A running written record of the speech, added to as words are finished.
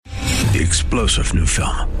the explosive new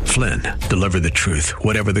film, Flynn, Deliver the Truth,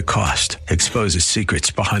 Whatever the Cost, exposes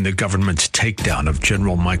secrets behind the government's takedown of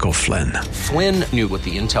General Michael Flynn. Flynn knew what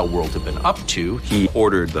the intel world had been up to. He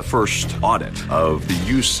ordered the first audit of the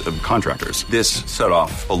use of contractors. This set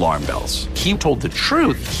off alarm bells. He told the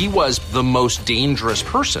truth. He was the most dangerous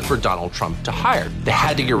person for Donald Trump to hire. They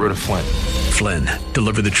had to get rid of Flynn. Flynn,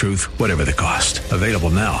 Deliver the Truth, Whatever the Cost. Available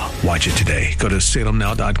now. Watch it today. Go to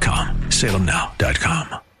salemnow.com.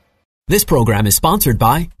 salemnow.com. This program is sponsored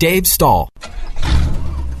by Dave Stahl.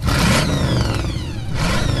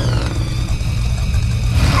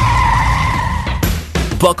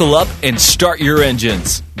 Buckle up and start your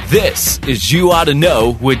engines. This is You Ought to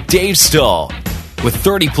Know with Dave Stahl. With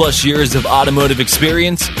 30-plus years of automotive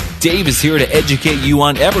experience, Dave is here to educate you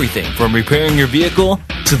on everything from repairing your vehicle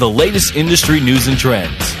to the latest industry news and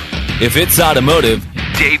trends. If it's automotive,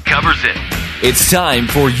 Dave covers it. It's time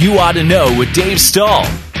for You Ought to Know with Dave Stahl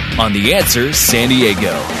on The Answer San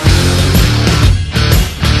Diego.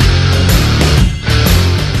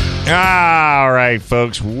 All right,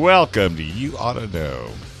 folks, welcome to You Ought to Know.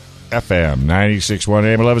 FM 96.1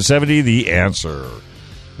 AM 1170, The Answer.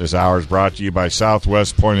 This hour is brought to you by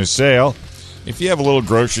Southwest Point of Sale. If you have a little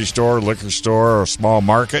grocery store, liquor store, or a small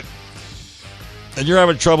market, and you're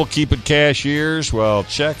having trouble keeping cashiers, well,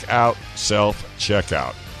 check out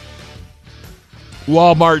Self-Checkout.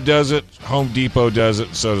 Walmart does it, Home Depot does it,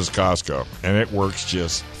 and so does Costco. And it works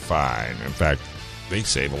just fine. In fact, they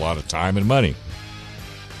save a lot of time and money.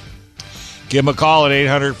 Give them a call at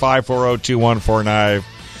 800-540-2149.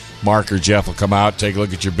 Mark or Jeff will come out, take a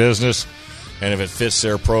look at your business, and if it fits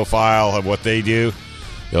their profile of what they do,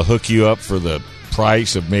 they'll hook you up for the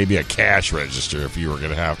price of maybe a cash register if you were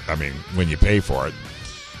going to have, when you pay for it.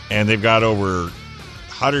 And they've got over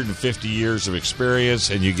 150 years of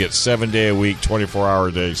experience, and you get 7-day-a-week,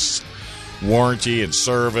 24-hour days warranty and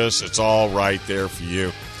service. It's all right there for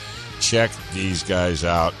you. Check these guys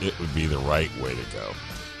out. It would be the right way to go.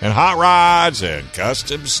 And hot rods and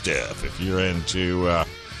custom stuff. If you're into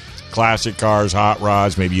classic cars, hot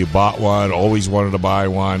rods, maybe you bought one, always wanted to buy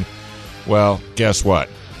one, well, guess what?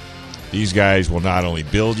 These guys will not only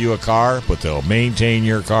build you a car, but they'll maintain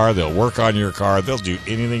your car, they'll work on your car, they'll do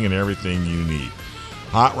anything and everything you need.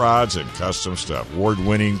 Hot rods and custom stuff.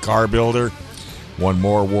 Award-winning car builder. Won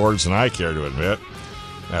more awards than I care to admit.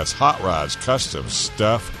 That's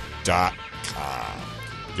HotRodsCustomStuff.com.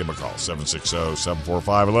 Give them a call,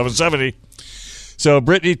 760-745-1170. So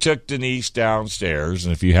Brittany took Denise downstairs,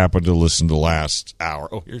 and if you happen to listen to last hour,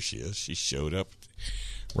 oh, here she is. She showed up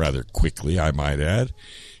rather quickly, I might add.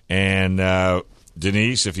 And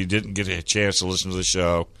Denise, if you didn't get a chance to listen to the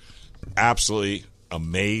show, absolutely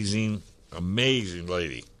amazing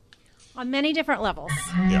lady. On many different levels.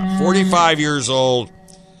 Yeah, 45 years old,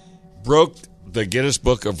 broke the Guinness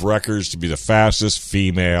Book of Records to be the fastest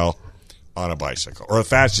female on a bicycle, or the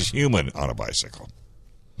fastest human on a bicycle.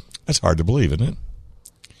 That's hard to believe, isn't it?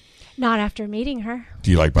 Not after meeting her.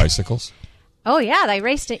 Do you like bicycles? Oh, yeah, they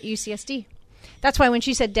raced at UCSD. That's why when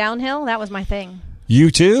she said downhill, that was my thing.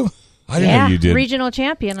 You too? I didn't know you did. Regional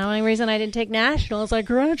champion. The only reason I didn't take nationals, I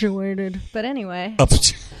graduated. But anyway.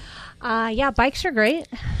 Yeah, bikes are great.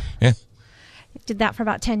 Yeah. Did that for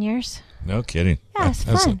about 10 years. No kidding. Yeah, it's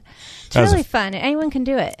fun. It's really fun. Anyone can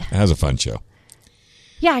do it. It has a fun show.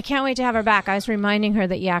 Yeah, I can't wait to have her back. I was reminding her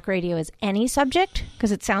that Yak Radio is any subject,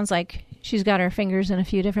 because it sounds like she's got her fingers in a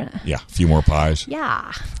few different... Yeah, a few more pies.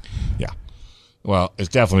 Yeah. Yeah. Well, it's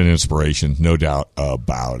definitely an inspiration, no doubt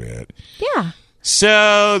about it. Yeah.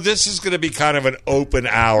 So this is going to be kind of an open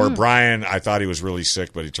hour. Brian, I thought he was really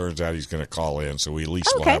sick, but it turns out he's going to call in, so we at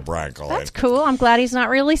least will have Brian call in. That's cool. I'm glad he's not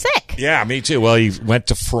really sick. Yeah, me too. Well, he went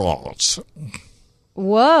to France.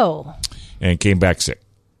 Whoa. And came back sick.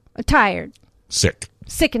 Tired. Sick.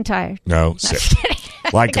 Sick and tired. No, sick.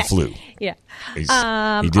 Like a flu. Yeah. He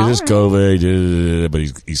did his COVID, but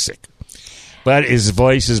he's sick. But his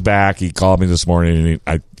voice is back. He called me this morning, and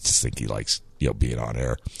I just think he likes being on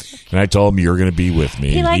air. And I told him you're going to be with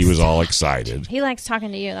me. He was all excited. He likes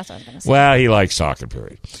talking to you. That's what I was going to say. Well, he likes talking,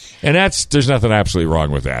 period. And there's nothing absolutely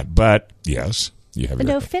wrong with that. But, yes, you have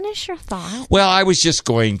your finish your thought. Well, I was just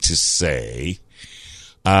going to say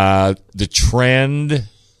the trend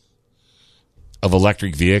of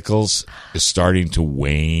electric vehicles is starting to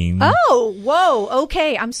wane. Oh, whoa.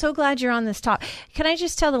 Okay. I'm so glad you're on this topic. Can I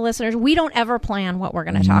just tell the listeners, we don't ever plan what we're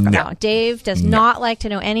going to talk about. Dave does not like to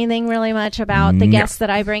know anything really much about the guests that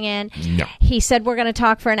I bring in. No. He said we're going to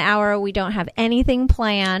talk for an hour. We don't have anything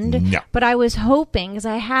planned. No. But I was hoping, because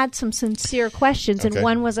I had some sincere questions, and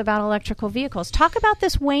one was about electrical vehicles. Talk about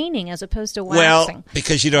this waning as opposed to waxing. Well,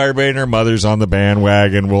 because, everybody and their mother's on the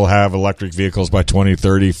bandwagon. We'll have electric vehicles by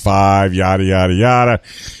 2035, yada, yada, yada.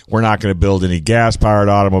 We're not going to build any gas-powered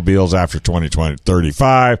automobiles after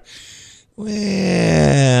 2035.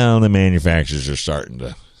 Well, the manufacturers are starting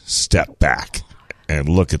to step back and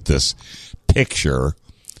look at this picture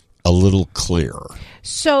a little clearer.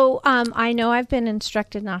 So I know I've been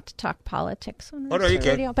instructed not to talk politics on no, you can.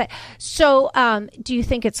 radio, but so do you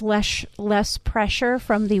think it's less pressure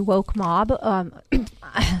from the woke mob?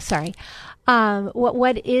 Sorry.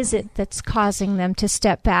 What is it that's causing them to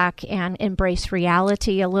step back and embrace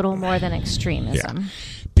reality a little more than extremism? Yeah.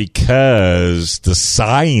 Because the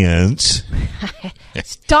science...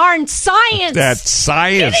 Darn science! That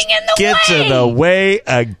science gets in the way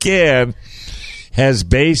again, has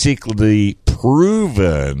basically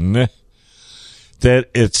proven that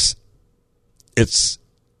it's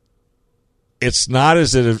not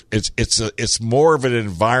as if it's more of an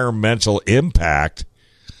environmental impact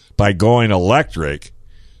by going electric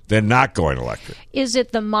than not going electric. Is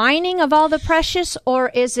it the mining of all the precious, or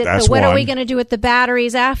is it That's what one. are we going to do with the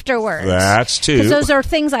batteries afterwards? That's two. Because those are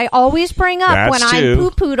things I always bring up That's when two. I'm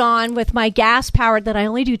poo-pooed on with my gas-powered that I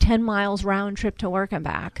only do 10 miles round trip to work and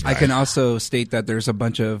back. I can also state that there's a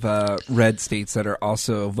bunch of red states that are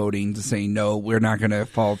also voting to say, no, we're not going to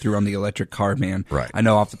follow through on the electric car ban. Right. I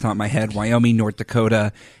know off the top of my head, Wyoming, North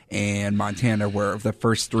Dakota, and Montana were the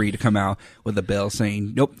first three to come out with a bill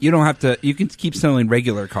saying, nope, you don't have to, you can keep selling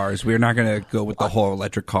regular cars. We're not going to go with the whole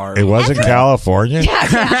electric car. It wasn't California?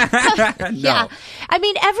 Yeah. I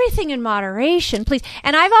mean, everything in moderation, please.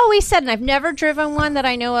 And I've always said, and I've never driven one that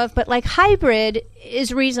I know of, but like hybrid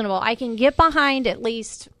is reasonable. I can get behind at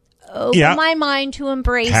least open my mind to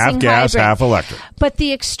embracing half gas, hybrid. half electric. But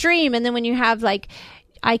the extreme, and then when you have like,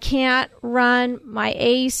 I can't run my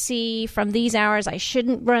AC from these hours. I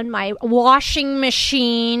shouldn't run my washing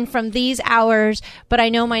machine from these hours, but I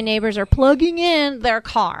know my neighbors are plugging in their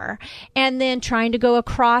car and then trying to go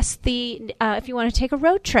across the, if you want to take a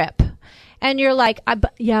road trip. And you're like, I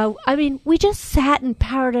mean, we just sat and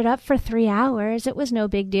powered it up for 3 hours. It was no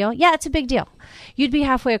big deal. Yeah, it's a big deal. You'd be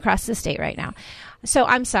halfway across the state right now. So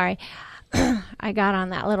I'm sorry. I got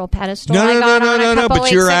on that little pedestal. No,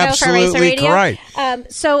 but you're absolutely correct.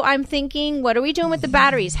 So I'm thinking, what are we doing with the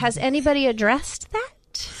batteries? Has anybody addressed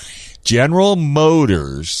that? General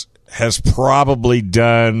Motors has probably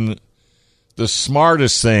done the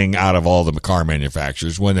smartest thing out of all the car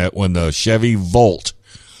manufacturers when the Chevy Volt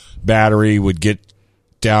battery would get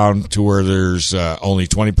down to where there's only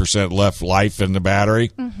 20% left life in the battery,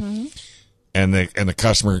 and the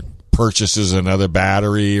customer purchases another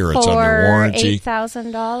battery or it's under warranty.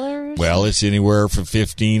 $8,000? Well, it's anywhere from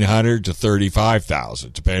 $1,500 to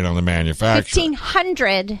 $35,000, depending on the manufacturer.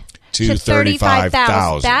 $1,500 to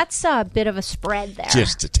 $35,000. That's a bit of a spread there.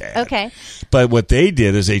 Just a tad. Okay. But what they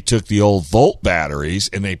did is they took the old Volt batteries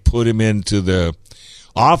and they put them into the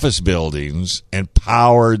office buildings and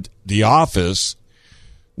powered the office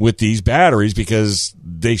with these batteries because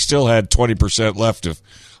they still had 20% left of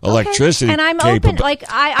electricity. Okay. And I'm open. Like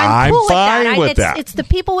I'm cool fine with that. that. It's the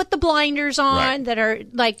people with the blinders on Right. that are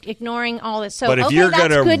like ignoring all this. So, but if you're going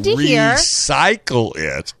to recycle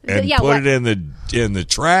it and put it in the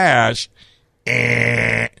trash,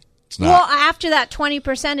 it's not. Well, after that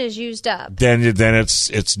 20% is used up, then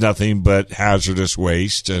it's nothing but hazardous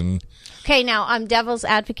waste. And okay, now I'm devil's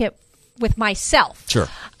advocate with myself. Sure.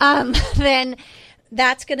 Then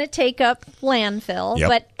that's going to take up landfill, Yep.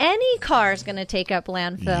 but any car is going to take up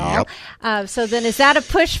landfill. Yep. So then is that a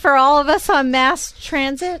push for all of us on mass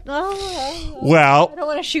transit? Well, I don't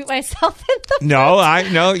want to shoot myself in the no, I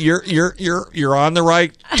know you're on the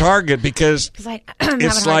right target because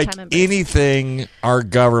it's like anything our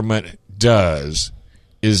government does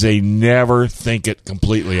is they never think it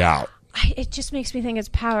completely out. It just makes me think it's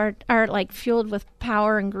powered or like fueled with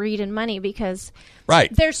power and greed and money because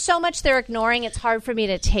there's so much they're ignoring. It's hard for me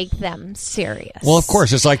to take them serious. Well, of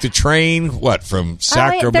course, it's like the train. From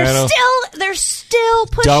Sacramento? They're still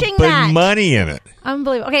pushing dumping that money in it.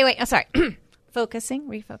 Unbelievable. Okay, wait. I'm sorry.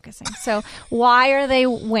 Refocusing. So, why are they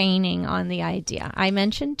waning on the idea? I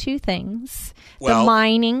mentioned two things: the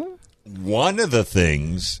mining. One of the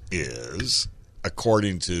things is,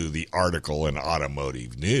 according to the article in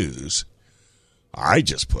Automotive News, I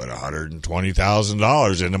just put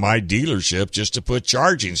 $120,000 into my dealership just to put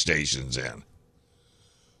charging stations in.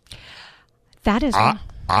 That is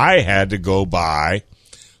I had to go buy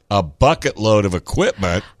a bucket load of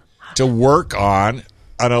equipment to work on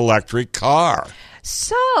an electric car.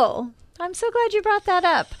 So, I'm so glad you brought that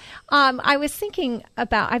up. I was thinking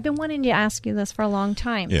about, I've been wanting to ask you this for a long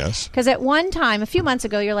time. Yes. Because at one time, a few months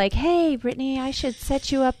ago, you're like, hey, Brittany, I should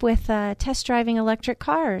set you up with test driving electric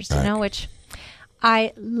cars, you know, which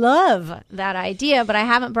I love that idea, but I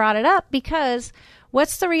haven't brought it up because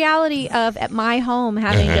what's the reality of at my home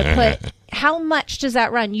having to put, how much does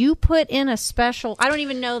that run? You put in a special, I don't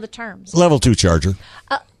even know the terms. Level 2 charger.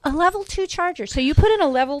 A level 2 charger. So you put in a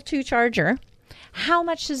level 2 charger. How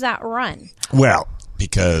much does that run? Well,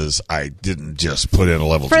 because I didn't just put in a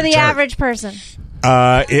level 2 For the charger. average person.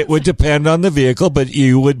 It would depend on the vehicle, but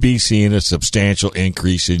you would be seeing a substantial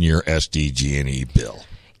increase in your SDG&E bill.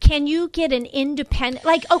 Can you get an independent,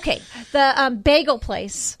 like, okay, the bagel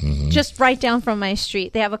place, just right down from my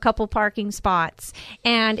street, they have a couple parking spots,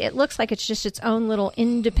 and it looks like it's just its own little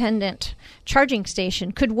independent charging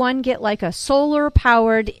station. Could one get like a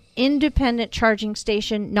solar-powered independent charging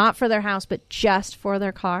station, not for their house, but just for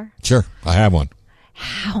their car? Sure, I have one.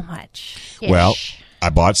 How much? Well, I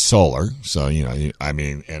bought solar, so, you know, I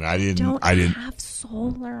mean, and I didn't have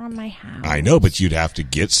solar on my house. I know, but you'd have to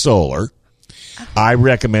get solar. I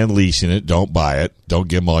recommend leasing it. Don't buy it. Don't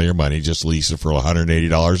give them all your money. Just lease it for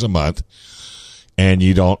 $180 a month. And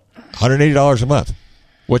you don't $180 a month.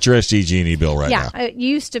 What's your SDG&E bill right now? Yeah, it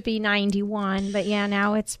used to be 91, but yeah,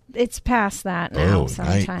 now it's past that now.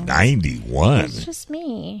 Sometimes 91. It's just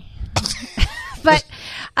me. But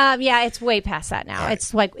yeah, it's way past that now. Right.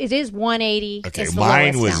 It's like it is 180. Okay,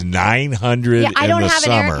 mine was now. 900. Yeah, I don't have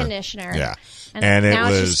summer. an air conditioner. Yeah, and it now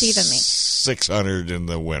was it's just Steve and me. 600 in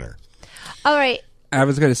the winter. All right. I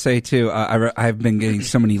was going to say, too, I've been getting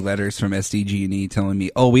so many letters from SDG&E telling me,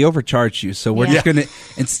 oh, we overcharged you, so we're just going to,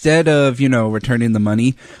 instead of, returning the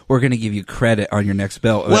money, we're going to give you credit on your next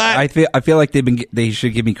bill. What? I feel like they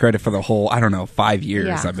should give me credit for the whole, 5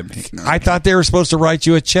 years I've been paying. I thought they were supposed to write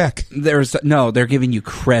you a check. They're giving you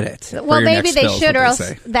credit. Well, maybe they should, or else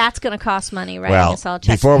that's going to cost money, right? Well,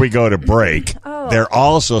 before we go to break, they're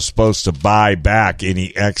also supposed to buy back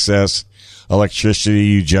any excess electricity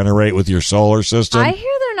you generate with your solar system. I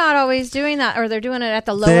hear they're not always doing that, or they're doing it at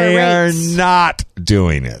the lower rates. They are rates. not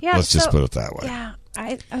doing it. Yeah, Let's just put it that way. Yeah.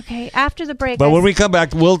 Okay. After the break, but when we come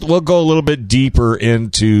back, we'll go a little bit deeper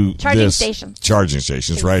into charging stations. Charging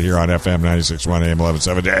stations right here on FM 96.1 AM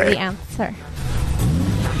 1170. The answer.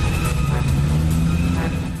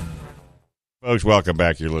 Folks, welcome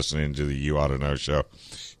back. You're listening to the You Ought to Know Show.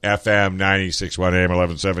 FM 96.1 AM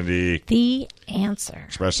 1170. The answer.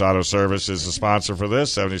 Express Auto Service is the sponsor for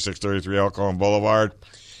this, 7633 Elkhorn Boulevard.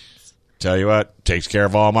 Tell you what, takes care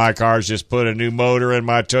of all my cars. Just put a new motor in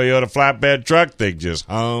my Toyota flatbed truck. Thing just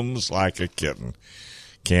hums like a kitten.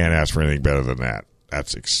 Can't ask for anything better than that.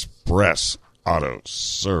 That's Express Auto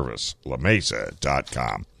Service,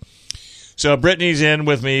 LaMesa.com. So Brittany's in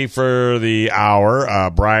with me for the hour.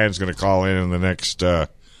 Brian's going to call in the next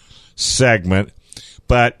segment.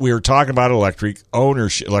 But we were talking about electric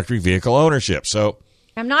vehicle ownership. So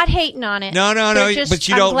I'm not hating on it. No. But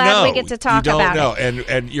you don't know. I'm glad we get to talk about it.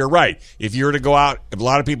 And you're right. If you were to go out, a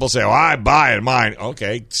lot of people say, "Oh, I buy it mine."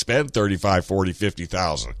 Okay, spend $35,000, $40,000,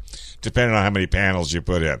 $50,000, depending on how many panels you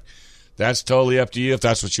put in. That's totally up to you. If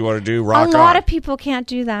that's what you want to do, rock on. A lot of people can't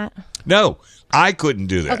do that. No, I couldn't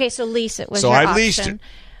do that. Okay, so lease it was so your I option. leased it,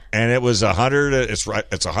 and it was $100. It's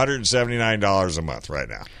 $179 a month right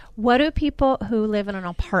now. What do people who live in an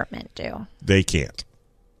apartment do? They can't.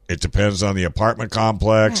 It depends on the apartment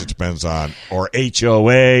complex. Yeah. It depends on, or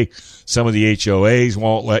HOA. Some of the HOAs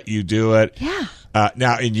won't let you do it. Yeah.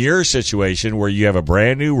 Now, in your situation where you have a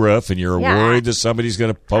brand new roof and you're worried that somebody's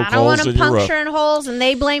going to poke holes in your roof. I don't want them puncturing holes, and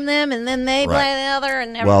they blame them, and then they blame the other.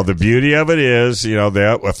 And everything. Well, the beauty of it is,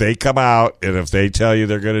 if they come out and if they tell you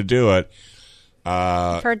they're going to do it.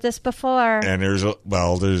 I've heard this before. And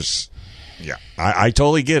yeah, I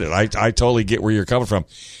totally get it. I totally get where you're coming from.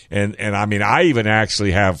 And I mean, I even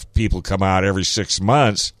actually have people come out every 6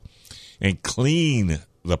 months and clean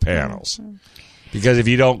the panels. Mm-hmm. Because if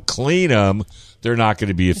you don't clean them, they're not going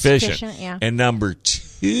to be efficient. Yeah. And number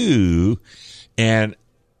two, and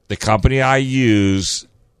the company I use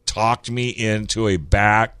talked me into a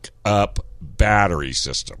backup battery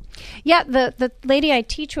system. Yeah, the lady I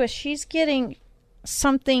teach with, she's getting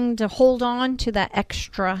something to hold on to that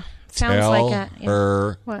extra. Sounds Tell like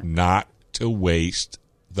her not to waste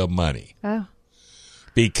the money. Oh.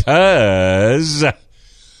 Because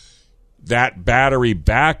that battery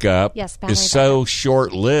backup is so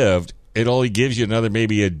short-lived, it only gives you another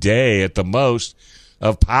maybe a day at the most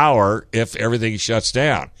of power if everything shuts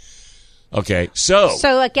down. Okay,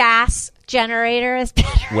 so a gas generator is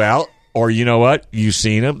better. Well, or you know what? You've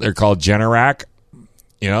seen them. They're called Generac.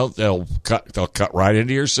 You know, they'll cut right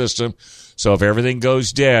into your system. So if everything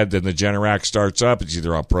goes dead, then the Generac starts up. It's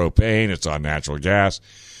either on propane, it's on natural gas,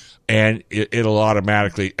 and it'll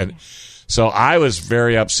automatically. And so I was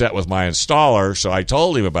very upset with my installer, so I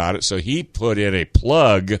told him about it. So he put in a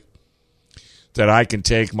plug that I can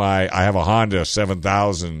take I have a Honda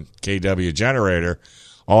 7,000 kW generator.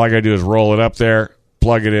 All I got to do is roll it up there,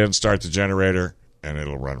 plug it in, start the generator, and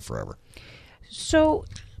it'll run forever. So,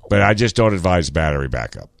 but I just don't advise battery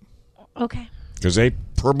backup. Okay. Because they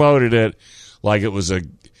promoted it like it was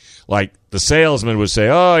like the salesman would say,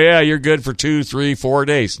 "Oh yeah, you're good for 2, 3, 4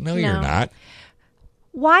 days." No, you're not.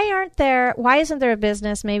 Why isn't there a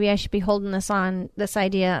business? Maybe I should be holding this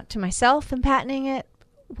idea to myself and patenting it.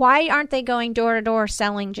 Why aren't they going door to door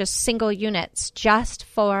selling just single units just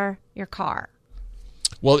for your car?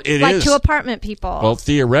 Well, it like is to apartment people. Well,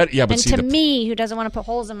 theoretically, yeah, but and see, to me, who doesn't want to put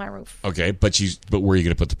holes in my roof. Okay, but where are you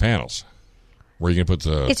going to put the panels? Where are you going to put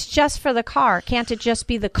the? It's just for the car. Can't it just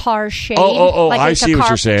be the car shade? Oh! Like I see what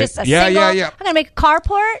you're saying. Just Yeah. I'm going to make a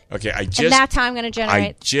carport. Okay, and that's how I'm going to generate.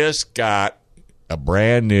 I just got a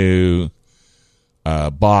brand new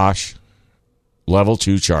Bosch Level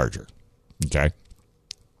 2 charger. Okay,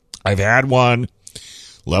 I've had one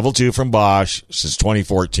Level 2 from Bosch since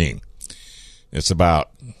 2014. It's about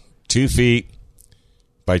 2 feet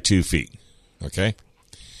by 2 feet. Okay,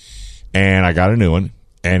 and I got a new one.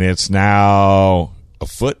 And it's now a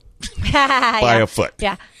foot by a foot.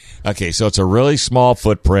 Yeah. Okay, so it's a really small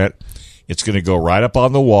footprint. It's going to go right up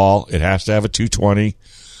on the wall. It has to have a 220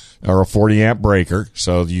 or a 40 amp breaker.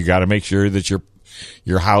 So you got to make sure that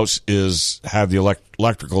your house have the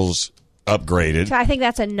electricals upgraded. So I think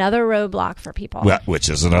that's another roadblock for people. Well, which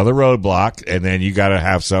is another roadblock. And then you got to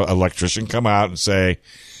have some electrician come out and say,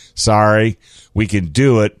 "Sorry, we can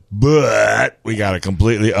do it, but we got to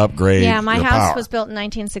completely upgrade." Yeah, my the house power. was built in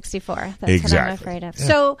 1964. That's Exactly. what I'm afraid of.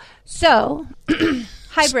 Yeah. So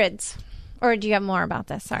hybrids. Or do you have more about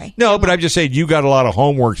this? Sorry. No, but I'm just saying you got a lot of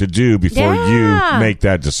homework to do before you make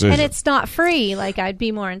that decision. And it's not free. Like, I'd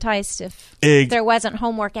be more enticed if there wasn't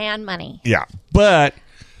homework and money. Yeah, but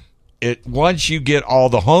once you get all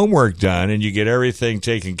the homework done and you get everything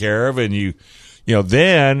taken care of, and you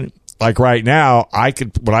then. Like right now,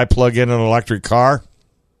 when I plug in an electric car,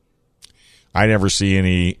 I never see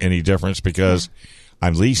any difference because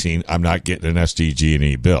I'm leasing. I'm not getting an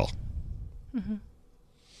SDG&E bill. Mm-hmm.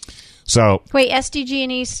 So wait,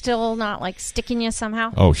 SDG&E still not like sticking you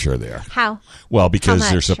somehow? Oh, sure they are. How? Well, because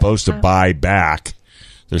they're supposed to buy back.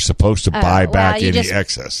 They're supposed to buy back any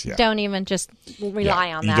excess. Yeah. Don't even just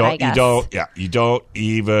rely on that. I guess you don't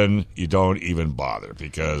even bother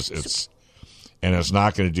because it's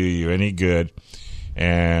not going to do you any good.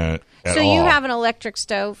 And so you have an electric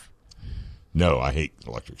stove? No, I hate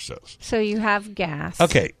electric stoves. So you have gas.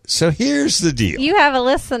 Okay, so here's the deal. You have a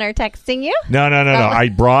listener texting you? No. I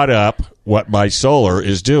brought up what my solar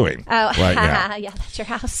is doing right now. Yeah, that's your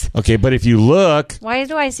house. Okay, but if you look... Why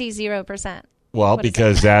do I see 0%? Well,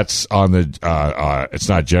 because that's on the... it's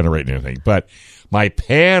not generating anything. But my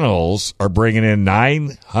panels are bringing in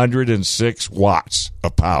 906 watts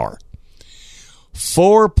of power.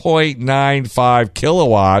 4.95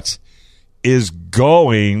 kilowatts is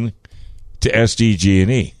going to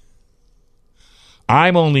SDG&E.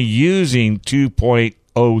 I'm only using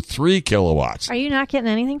 2.03 kilowatts. Are you not getting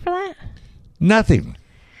anything for that? Nothing.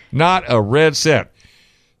 Not a red cent.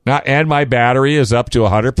 And my battery is up to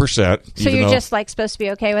 100%. So you're just like supposed to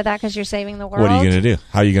be okay with that because you're saving the world? What are you going to do?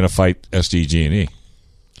 How are you going to fight SDG&E?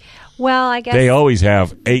 Well, I guess... They always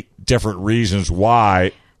have 8 different reasons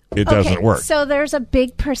why it doesn't work. So there's a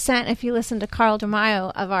big percent, if you listen to Carl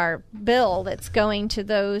DeMaio, of our bill that's going to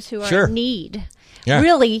those who are in need. Yeah.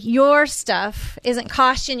 Really, your stuff isn't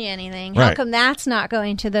costing you anything. How Right. come that's not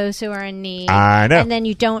going to those who are in need? I know. And then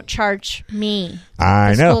you don't charge me,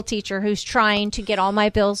 I the know. school teacher, who's trying to get all my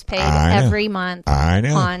bills paid I know. every month I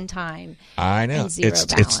know. on time. I know. And zero It's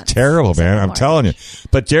balance. terrible, man. I'm More. telling you.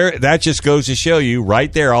 But that just goes to show you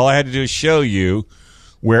right there. All I had to do is show you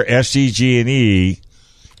where SDG&E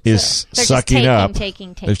is They're sucking just up.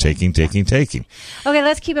 taking. They're taking. Okay,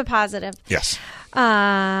 let's keep it positive. Yes.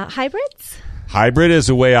 Hybrids? Hybrid is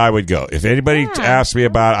the way I would go. If anybody asks me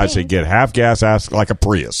about it, I'd say get half gas, like a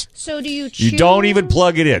Prius. So do you choose? You don't even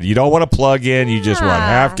plug it in. You don't want to plug in. You just run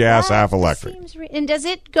half gas, half electric. And does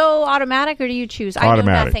it go automatic or do you choose? Automatic.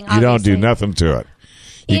 I do nothing, you don't do obviously. nothing to it.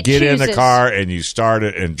 You It get in the chooses. car and you start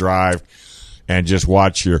it and drive. and just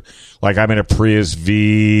watch like I'm in a Prius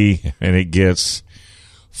V and it gets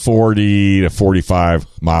 40 to 45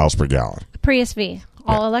 miles per gallon. Prius V,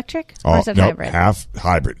 all electric? Or is it nope, hybrid? half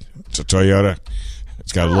hybrid. It's a Toyota.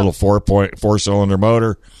 It's got a little 4-cylinder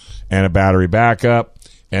motor and a battery backup,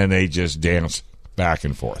 and they just dance back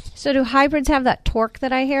and forth. So do hybrids have that torque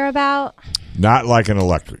that I hear about? Not like an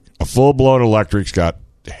electric. A full-blown electric's got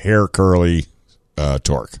hair curly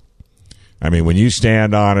torque. I mean, when you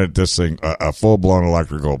stand on it, this thing, a full-blown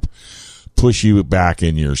electric will push you back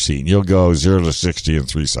in your seat. You'll go 0 to 60 in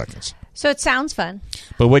 3 seconds. So it sounds fun.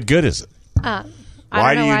 But what good is it? I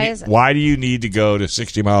don't know why is it? Why do you need to go to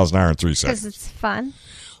 60 miles an hour in 3 seconds? Because it's fun.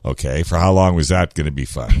 Okay, for how long was that going to be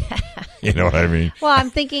fun? You know what I mean? Well, I'm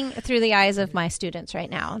thinking through the eyes of my students right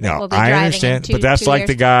now. That No, will be I driving understand, in but that's 2 like years.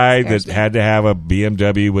 the guy Scares that me. had to have a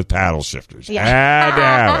BMW with paddle shifters. Yeah. Had to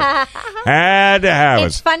have it. Had to have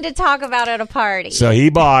It's it. fun to talk about at a party. So he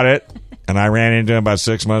bought it, and I ran into him about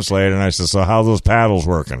 6 months later, and I said, "So how are those paddles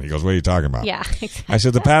working?" He goes, "What are you talking about?" Yeah, exactly. I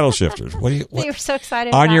said, "The paddle shifters. What do you? What? They were so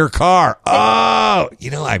excited On about your it. car? Oh,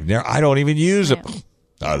 I don't even use them. Yeah.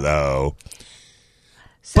 Hello,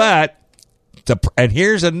 but." And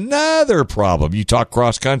here's another problem. You talk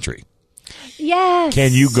cross country. Yes.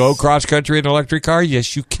 Can you go cross country in an electric car?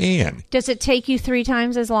 Yes, you can. Does it take you 3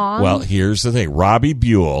 times as long? Well, here's the thing. Robbie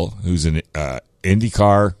Buell, who's an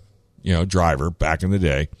IndyCar, driver back in the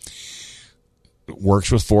day,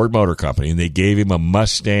 works with Ford Motor Company, and they gave him a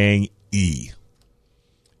Mustang E,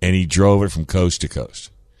 and he drove it from coast to coast.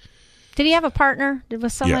 Did he have a partner?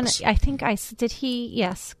 Was someone? Yes. I think did he?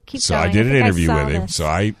 Yes. Keep So going. I did an think interview saw with him. this. So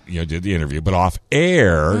I did the interview, but off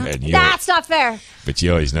air, and That's not fair. but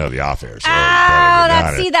you always know the off air. So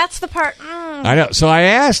That's the part. I know. So I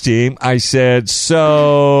asked him. I said,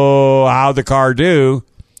 "So how'd the car do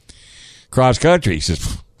cross country?" He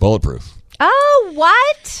says, "Bulletproof." Oh,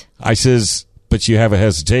 what? I says, "But you have a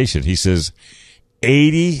hesitation." He says,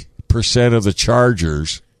 80% of the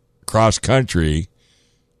Chargers cross country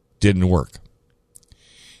didn't work.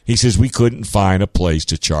 He says, we couldn't find a place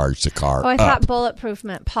to charge the car Oh, I up. thought bulletproof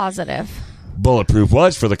meant positive. Bulletproof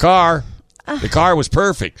was for the car. The car was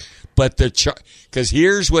perfect. But because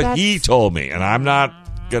here's what he told me, and I'm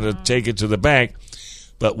not going to take it to the bank,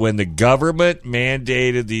 but when the government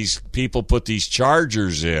mandated these people put these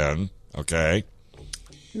chargers in, okay,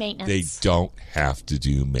 Maintenance. they don't have to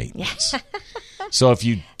do maintenance. So if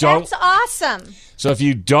you don't, That's awesome. so if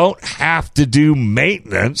you don't have to do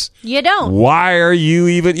maintenance, You don't. why are you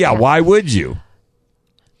even? Yeah, why would you?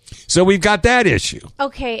 So we've got that issue.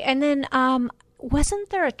 Okay, and then wasn't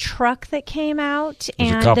there a truck that came out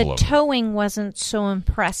There's a and couple the of them. towing wasn't so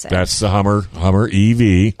impressive? That's the Hummer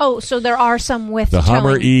EV. Oh, so there are some with The towing.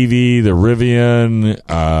 Hummer EV, the Rivian,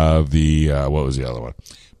 what was the other one?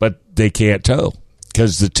 But they can't tow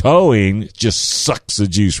because the towing just sucks the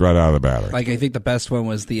juice right out of the battery. Like I think the best one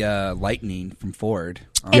was the Lightning from Ford.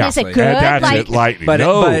 And is it honestly. good? That's Like- it, Lightning. But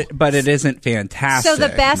no. but it isn't fantastic. So the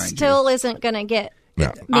best mind you. still isn't going to get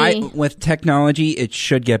No. me. With technology, it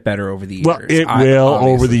should get better over the years. Well, it will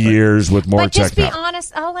over the obviously, but- years with more But just be technology.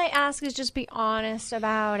 honest. All I ask is just be honest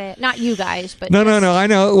about it. Not you guys, but No, just I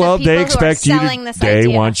know. the Well, people they who are expect you selling to. this They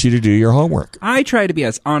idea. want you to do your homework. I try to be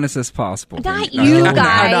as honest as possible. Not I you know,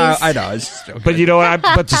 guys. I know. It's just joking. But you know what?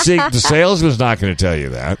 But the salesman's not going to tell you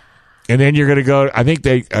that. And then you're going to go. I think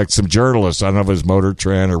some journalists. I don't know if it was Motor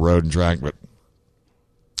Trend or Road and Track, but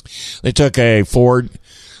they took a Ford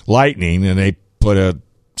Lightning and they put a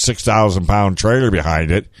 6,000-pound trailer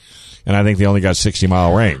behind it, and I think they only got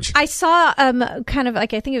 60-mile range. I saw kind of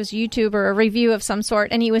like I think it was YouTube or a review of some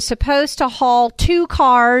sort, and he was supposed to haul 2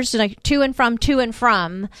 cars, like to and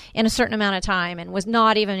from, in a certain amount of time, and was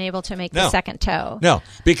not even able to make the second tow. No,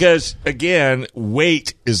 because again,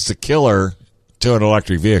 weight is the killer to an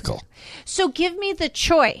electric vehicle. So give me the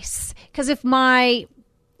choice, because if my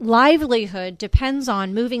livelihood depends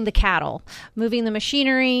on moving the cattle, moving the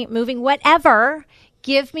machinery, moving whatever,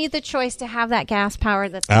 give me the choice to have that gas power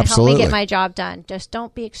that's going to help me Absolutely. get my job done. Just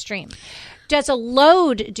don't be extreme. Does a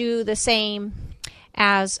load do the same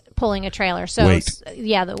as pulling a trailer? So Weight.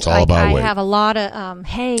 Yeah, It's all about I weight. have a lot of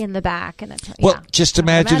hay in the back, and it's Well, yeah, just I can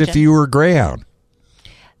imagine if you were a Greyhound.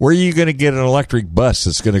 Where are you going to get an electric bus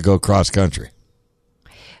that's going to go cross country?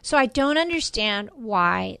 So I don't understand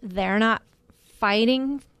why they're not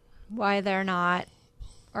fighting, why they're not,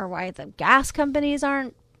 or why the gas companies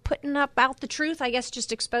aren't putting up out the truth. I guess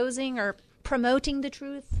just exposing or promoting the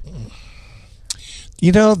truth.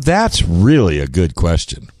 You know, that's really a good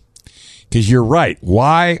question. Because you're right.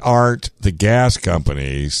 Why aren't the gas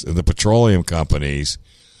companies and the petroleum companies,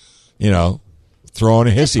 throwing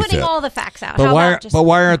a Just hissy putting fit? all the facts out. But How why? about just- But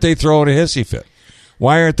why aren't they throwing a hissy fit?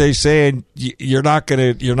 Why aren't they saying you're not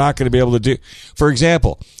going to be able to do? For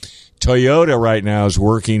example, Toyota right now is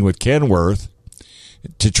working with Kenworth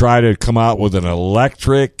to try to come out with an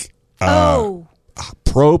electric propane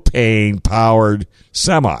powered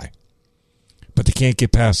semi, but they can't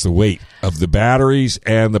get past the weight of the batteries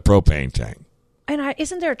and the propane tank. And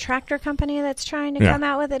isn't there a tractor company that's trying to come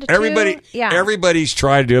out with it too? Everybody's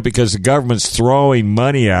trying to do it because the government's throwing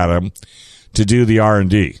money at them to do the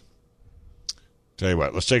R&D. Tell you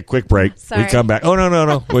what, let's take a quick break. Sorry. We come back. Oh,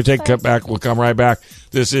 no. We'll take a cut back. We'll come right back.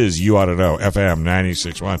 This is You Ought to Know, FM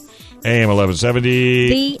 96.1, AM 1170.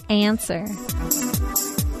 The Answer.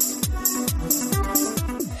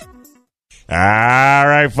 All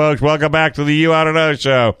right, folks, welcome back to the You Ought to Know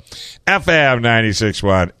show. FM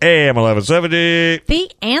 96.1, AM 1170.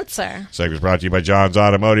 The Answer. Segment's brought to you by John's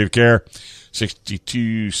Automotive Care,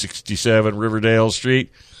 6267 Riverdale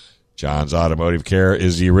Street. John's Automotive Care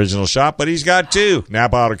is the original shop, but he's got two.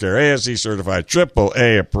 Napa Auto Care, ASC certified,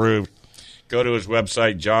 AAA approved. Go to his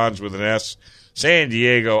website, John's with an S, San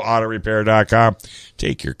Diego Autorepair.com.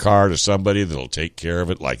 Take your car to somebody that'll take care of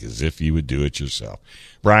it like as if you would do it yourself.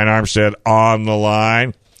 Brian Armstead on the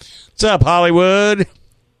line. What's up, Hollywood?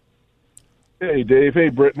 Hey, Dave. Hey,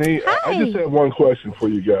 Brittany. Hi. I just have one question for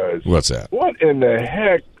you guys. What's that? What in the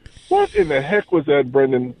heck was that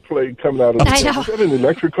Brendan played coming out of the I know. Was that an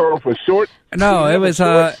electric car for short? No, it was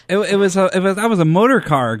that was a motor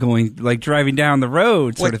car going like driving down the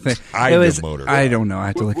road sort of thing. Kind it was of motor I car? don't know. I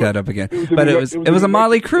have to look that up again. It was a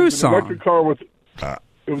Motley Crue song. Electric car with.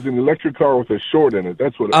 It was an electric car with a short in it.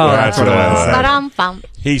 That's what it Oh, was. that's what it was. Ba-dum-bum.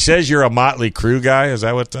 He says you're a Motley Crue guy. Is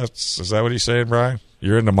that what he's saying, Brian?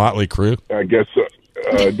 You're in the Motley Crue? I guess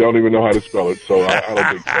don't even know how to spell it, so I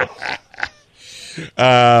don't think so.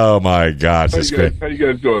 Oh, my gosh. That's great. How you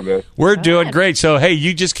guys doing, man? We're doing great. So, hey,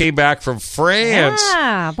 you just came back from France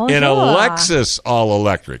bonjour. in a Lexus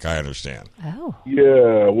all-electric, I understand. Oh.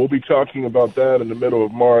 Yeah, we'll be talking about that in the middle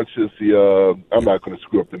of March. It's the I'm not going to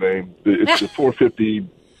screw up the name. It's the 450.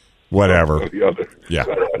 Whatever. The other. Yeah.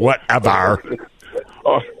 Whatever.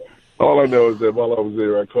 All I know is that while I was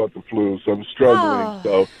there, I caught the flu, so I'm struggling.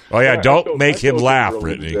 So. Oh, yeah, I don't told- make I him told laugh, earlier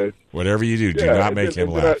Brittany. today. Whatever you do, do Yeah, not and make then-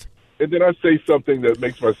 him and then laugh. And then I say something that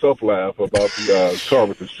makes myself laugh about the car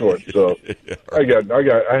with the shorts. So I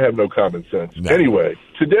have no common sense. No. Anyway,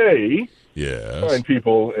 today, Yes. fine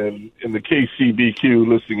people in the KCBQ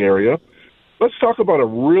listening area, let's talk about a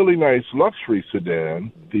really nice luxury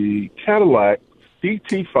sedan, the Cadillac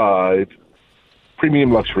CT5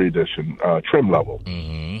 Premium Luxury Edition, trim level.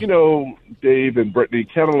 Mm-hmm. You know, Dave and Brittany,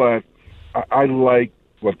 Cadillac, I like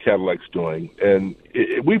what Cadillac's doing. And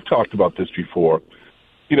we've talked about this before.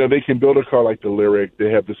 You know, they can build a car like the Lyriq. They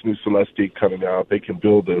have this new Celestiq coming out. They can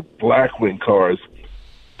build the Blackwing cars.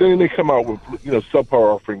 Then they come out with, you know,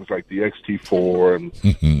 subpar offerings like the XT4 and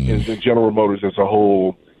the General Motors as a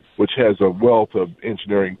whole, which has a wealth of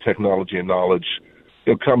engineering, technology, and knowledge.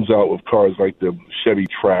 It comes out with cars like the Chevy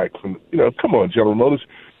Trax. And, you know, come on, General Motors.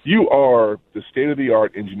 You are the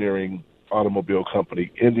state-of-the-art engineering automobile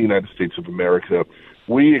company in the United States of America.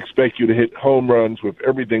 We expect you to hit home runs with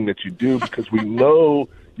everything that you do because we know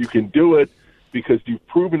you can do it because you've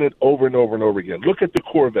proven it over and over and over again. Look at the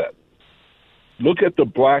Corvette. Look at the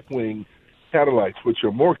Blackwing Cadillacs, which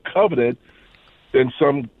are more coveted than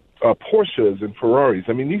some Porsches and Ferraris.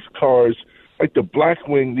 I mean, these cars, like the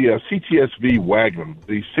Blackwing, the CTSV wagon,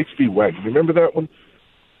 the 6V wagon. Remember that one?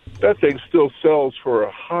 That thing still sells for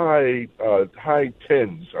a high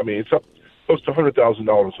tens. I mean, it's up close to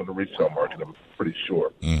 $100,000 on the resale market, I'm pretty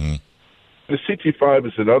sure. Mm-hmm. The CT5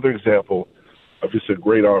 is another example of just a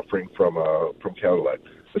great offering from Cadillac.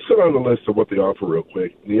 Let's go down the list of what they offer real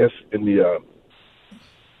quick. In the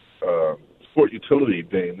sport utility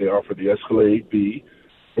vein, they offer the Escalade B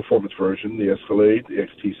performance version, the Escalade, the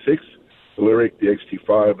XT6, the Lyriq, the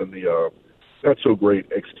XT5, and the not-so-great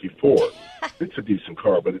XT4. It's a decent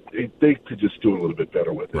car, but they could just do a little bit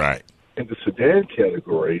better with it. Right. In the sedan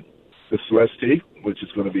category, the Celestiq, which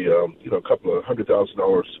is going to be a couple of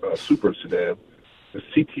 $100,000 super sedan, the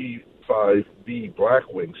CT5B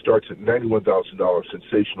Blackwing starts at $91,000,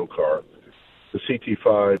 sensational car. The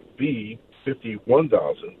CT5B,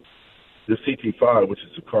 $51,000. The CT5, which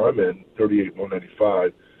is the car I'm in,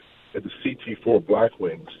 $38,195, and the CT4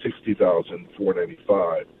 Blackwing,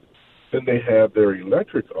 $60,495. Then they have their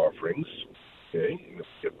electric offerings. Okay, I'm going to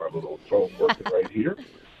get my little phone working right here.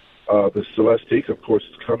 The Celestiq, of course,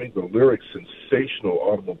 is coming. The Lyriq, sensational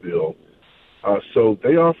automobile. So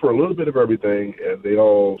they offer a little bit of everything, and they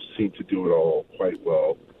all seem to do it all quite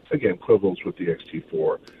well. Again, quibbles with the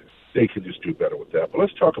XT4. They can just do better with that. But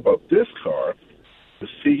let's talk about this car, the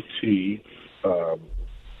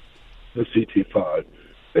the CT5.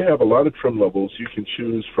 They have a lot of trim levels. You can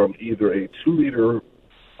choose from either a 2-liter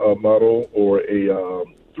model or a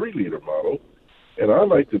 3-liter model. And I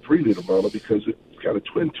like the 3-liter model because it's got a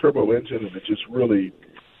twin turbo engine, and it just really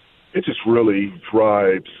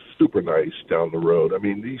drives super nice down the road. I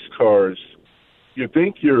mean, these cars, you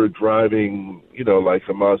think you're driving, like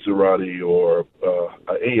a Maserati or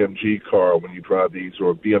an AMG car when you drive these,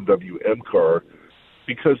 or a BMW M car,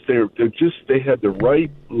 because they had the right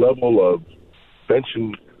level of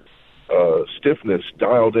suspension stiffness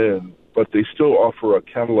dialed in, but they still offer a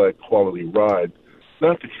Cadillac quality ride.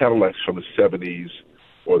 Not the Cadillacs from the 70s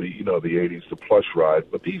or the 80s, the plush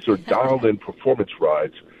ride, but these are dialed in performance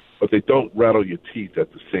rides, but they don't rattle your teeth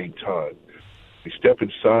at the same time. You step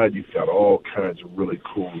inside, you've got all kinds of really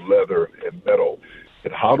cool leather and metal.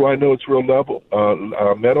 And how do I know it's real metal?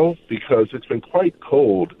 Because it's been quite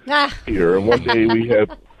cold here. And one day,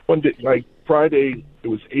 like Friday, it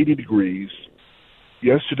was 80 degrees.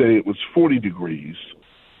 Yesterday, it was 40 degrees.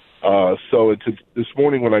 So this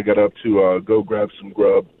morning when I got up to go grab some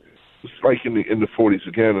grub, it was like in the 40s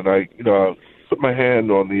again. And I put my hand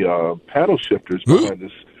on the paddle shifters behind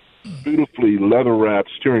this beautifully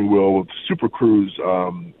leather-wrapped steering wheel with Super Cruise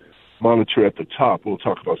monitor at the top. We'll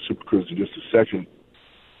talk about Super Cruise in just a second.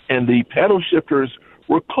 And the paddle shifters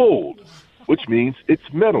were cold, which means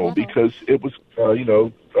it's metal because it was,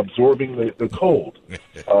 absorbing the cold.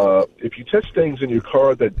 If you touch things in your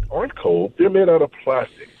car that aren't cold, they're made out of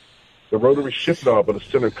plastic. The rotary shift knob on the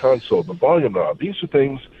center console, the volume knob, these are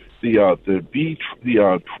things, the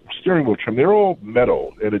steering wheel trim, they're all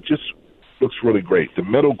metal, and it just looks really great. The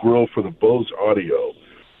metal grill for the Bose Audio,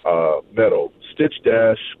 metal. Stitch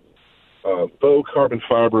dash, faux carbon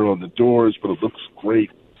fiber on the doors, but it looks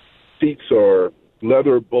great. Seats are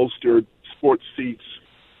leather bolstered sports seats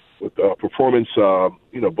with performance,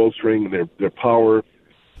 bolstering their power.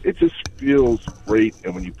 It just feels great,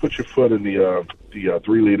 and when you put your foot in the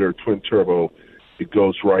 3-liter twin turbo, it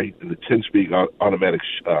goes right, and the 10-speed automatic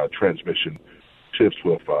transmission shifts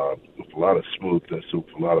with a lot of smoothness,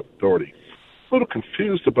 with a lot of authority. A little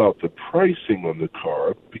confused about the pricing on the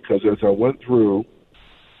car because as I went through,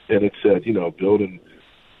 and it said, build and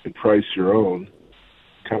price your own.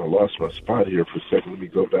 Kind of lost my spot here for a second. Let me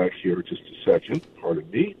go back here just a second. Pardon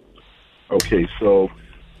me. Okay, so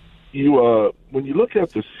when you look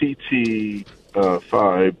at the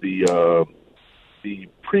CT5, the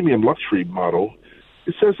premium luxury model,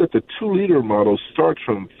 it says that the 2-liter model starts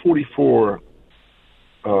from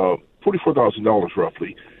 $44,000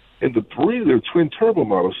 roughly, and the 3-liter twin turbo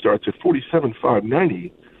model starts at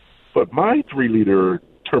 $47,590. But my 3-liter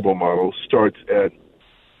turbo model starts at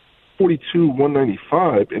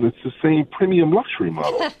 $42,195, and it's the same premium luxury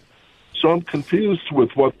model. So I'm confused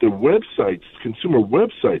with what the consumer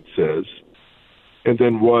website says, and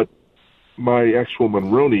then what my actual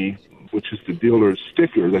Monroney, which is the dealer's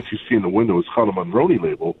sticker that you see in the window, it's called a Monroney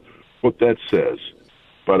label, what that says.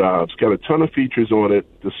 But it's got a ton of features on it.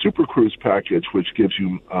 The Super Cruise package, which gives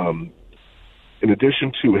you, in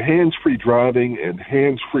addition to hands-free driving and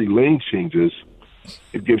hands-free lane changes,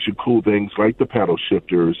 it gives you cool things like the paddle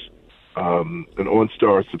shifters, an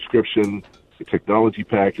OnStar subscription, the technology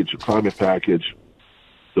package, the climate package,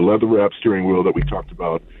 the leather-wrapped steering wheel that we talked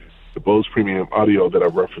about, the Bose Premium Audio that I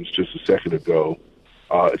referenced just a second ago.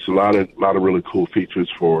 It's a lot of really cool features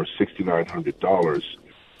for $6,900.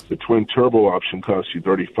 The twin turbo option costs you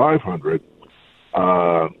 $3,500,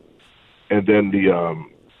 and then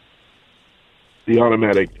the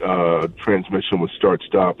automatic transmission with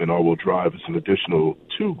start-stop and all-wheel drive is an additional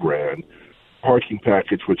 $2,000. Parking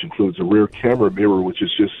package, which includes a rear camera mirror, which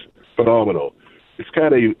is just phenomenal. It's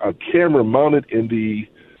got a camera mounted in the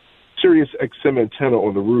Sirius XM antenna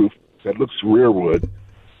on the roof that looks rearward,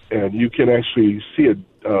 and you can actually see a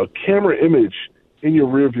camera image in your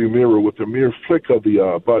rearview mirror with a mere flick of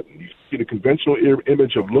the button. You see the conventional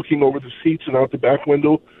image of looking over the seats and out the back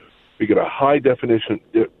window. You get a high definition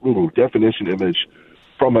image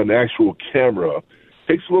from an actual camera.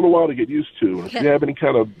 Takes a little while to get used to. If you have any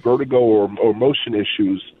kind of vertigo or motion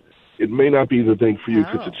issues, it may not be the thing for you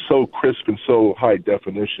because it's so crisp and so high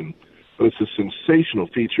definition. But it's a sensational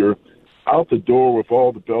feature. Out the door with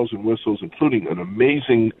all the bells and whistles, including an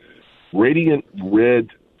amazing radiant red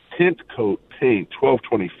tint coat paint,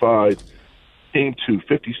 $1,225, came to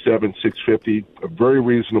 $57,650, a very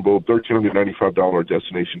reasonable $1,395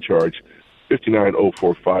 destination charge,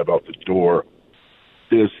 $59,045 out the door.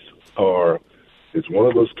 This is one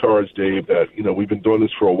of those cars, Dave, that, we've been doing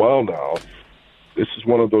this for a while now. This is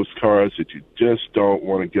one of those cars that you just don't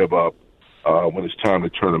want to give up when it's time to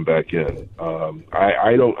turn them back in.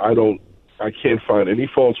 I can't find any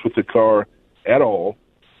faults with the car at all.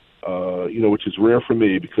 which is rare for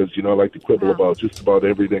me because, I like to quibble about just about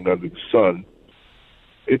everything under the sun.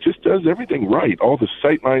 It just does everything right. All the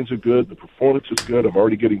sight lines are good. The performance is good. I'm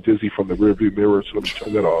already getting dizzy from the rearview mirror, so let me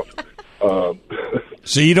turn that off.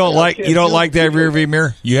 So you don't like that rearview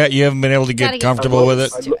mirror? You haven't been able to get comfortable with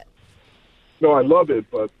it? No, I love it,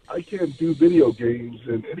 but I can't do video games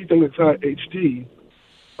and anything that's not HD.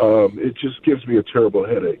 It just gives me a terrible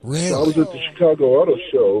headache. Really? So I was at the Chicago Auto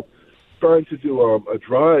Show trying to do a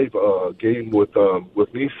drive game with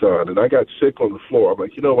Nissan, and I got sick on the floor. I'm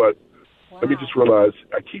like, you know what? Wow. Let me just realize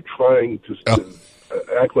I keep trying to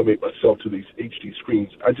acclimate myself to these HD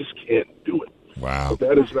screens. I just can't do it. Wow. So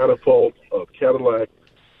that is not a fault of Cadillac.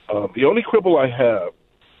 The only quibble I have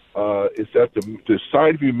is that the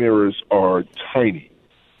side view mirrors are tiny.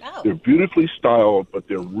 Oh. They're beautifully styled, but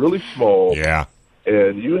they're really small. Yeah.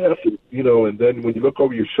 And you have to, and then when you look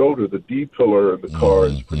over your shoulder, the D-pillar in the car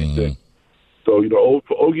is pretty thick. So,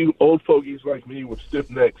 old fogies like me with stiff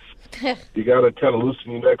necks, you got to kind of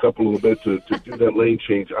loosen your neck up a little bit to do that lane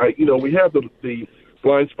change. We have the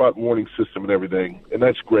blind spot warning system and everything, and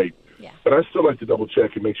that's great. Yeah. But I still like to double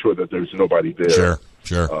check and make sure that there's nobody there.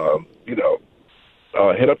 Sure.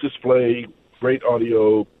 Head-up display, great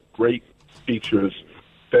audio, great features,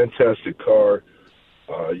 fantastic car.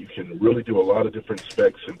 You can really do a lot of different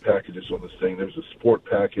specs and packages on this thing. There's a sport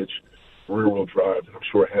package, rear-wheel drive, and I'm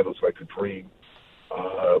sure it handles like a dream.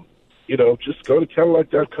 Just go to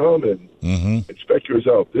Cadillac.com and check yours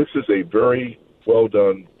out. This is a very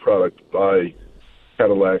well-done product by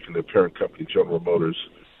Cadillac and their parent company, General Motors.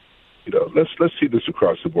 Let's see this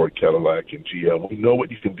across the board, Cadillac and GM. We know what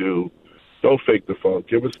you can do. Don't fake the funk.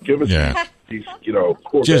 Give us these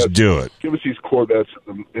Corvettes. Just do it. Give us these Corvettes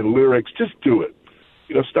and lyrics. Just do it.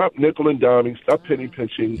 Stop nickel and diming. Stop penny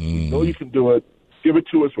pinching. You know you can do it. Give it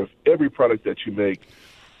to us with every product that you make.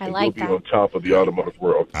 I like that. We'll be on top of the automotive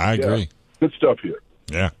world. I agree. Good stuff here.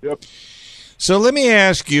 Yeah. Yep. So let me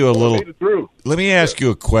ask you Let me ask you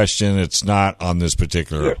a question that's not on this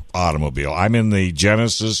particular automobile. I'm in the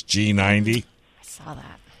Genesis G90. I saw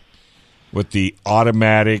that. With the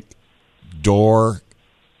automatic door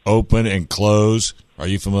open and close. Are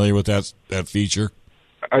you familiar with that feature?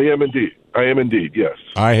 I am indeed, yes.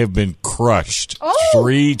 I have been crushed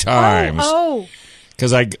 3 times.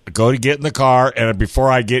 Because I go to get in the car, and before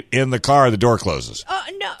I get in the car, the door closes. Oh,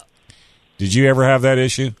 no. Did you ever have that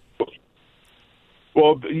issue?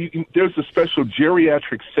 Well, there's a special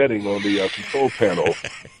geriatric setting on the control panel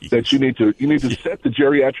that you need to set the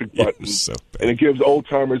geriatric button, and it gives old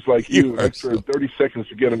timers like you an extra 30 seconds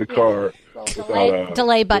to get in the car without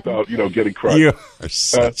delay button. Without getting crushed. You are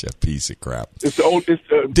such a piece of crap. It's the old,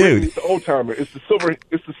 dude. It's the old timer. It's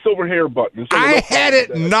the silver hair button. I had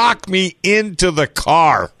it knock me into the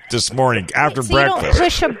car this morning after breakfast. You don't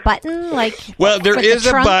push a button like. Well, there is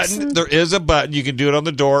a button. And... There is a button. You can do it on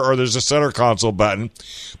the door, or there's a center console button.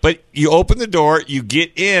 But you open the door, you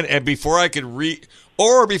get in, and before I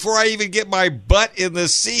even get my butt in the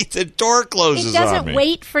seat, the door closes on me. It doesn't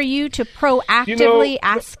wait for you to proactively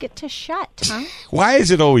ask it to shut, huh? Why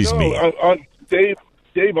is it always me?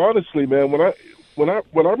 Dave, honestly, man, when I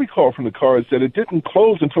recall from the car is that it didn't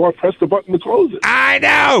close until I pressed the button to close it. I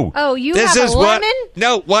know. Oh, this have a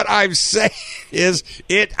lemon? What I'm saying is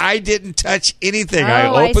I didn't touch anything. Oh,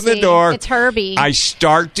 I open the door. It's Herbie. I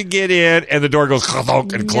start to get in, and the door goes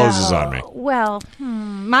and closes on me. Well,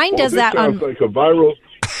 mine does that on. Sounds like a viral.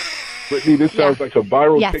 Brittany, this sounds like a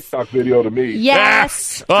viral TikTok video to me.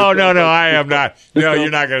 Yes. Oh, no, I am not. No, you're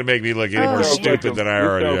not going to make me look any more stupid than I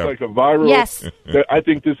already am. Sounds like a viral. Yes. I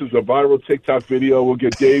think this is a viral TikTok video. We'll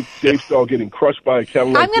get Dave Stahl getting crushed by a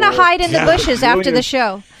Cadillac. I'm going to hide in the bushes after the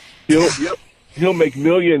show. He'll make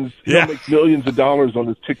millions. He'll make millions of dollars on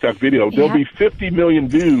this TikTok video. There'll be 50 million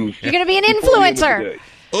views. You're going to be an influencer.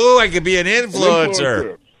 Oh, I could be an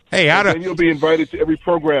influencer. Hey, and you'll be invited to every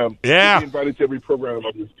program. Yeah. You'll be invited to every program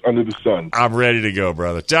under the sun. I'm ready to go,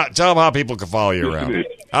 brother. Tell them how people can follow you around.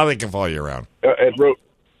 How they can follow you around. At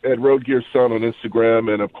Road Gear Sun on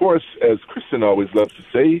Instagram. And, of course, as Kristen always loves to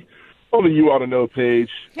say, on the You Ought to Know page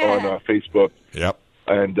on Facebook. Yep.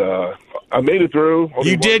 And I made it through.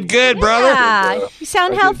 You did good, brother. Yeah, you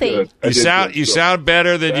sound healthy. You sound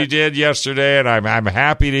better than you did yesterday, and I'm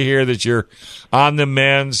happy to hear that you're on the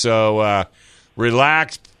mend. So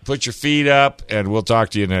relax. Put your feet up, and we'll talk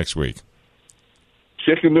to you next week.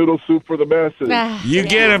 Chicken noodle soup for the masses. You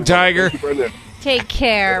get him, Tiger. Take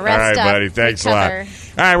care. Rest up. All right, buddy. Thanks a lot. All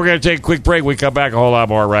right, we're going to take a quick break. When we come back, a whole lot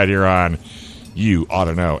more right here on You Ought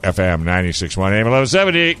to Know, FM 96.1 AM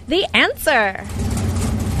 1170. The Answer.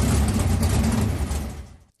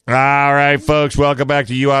 All right, folks, welcome back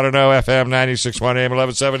to You Ought to Know, FM 96.1 AM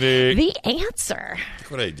 1170. The answer.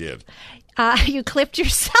 Look what I did. You clipped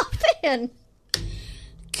yourself in.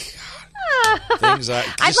 Things I'd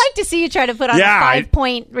like to see you try to put on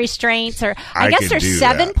 5-point restraints, or I guess there's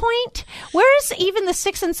 7-point. Where's even the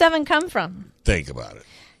 6 and 7 come from? Think about it.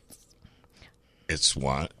 It's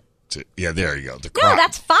 1, 2. Yeah, there you go. No,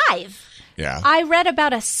 that's 5. Yeah. I read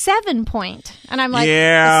about a 7-point, and I'm like,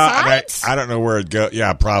 I don't know where it goes.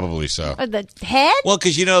 Yeah, probably so. Or the head? Well,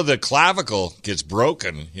 because the clavicle gets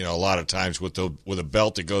broken. A lot of times with a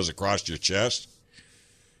belt that goes across your chest.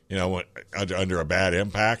 Under a bad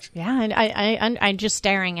impact. Yeah, and I'm just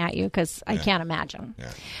staring at you because I can't imagine.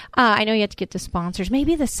 Yeah. I know you have to get to sponsors.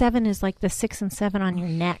 Maybe the 7 is like the 6 and 7 on your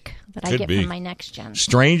neck that I get from my next gen.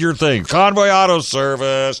 Stranger Things. Convoy Auto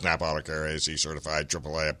Service. Napa Auto Care AC certified,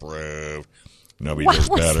 AAA approved. Nobody does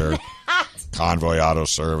better. Convoy Auto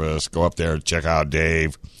Service. Go up there and check out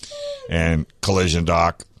Dave. And Collision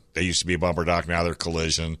Doc. They used to be a bumper doc. Now they're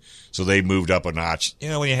Collision. So they moved up a notch.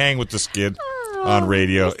 When you hang with the skid on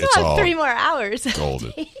radio, it's all 3 more hours.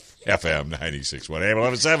 Golden. FM 96.1 AM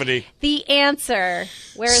 1170. The answer.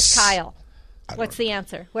 Where is Kyle? What's the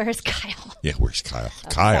answer? Where is Kyle? Yeah, where's Kyle? Okay.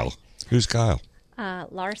 Kyle. Who's Kyle?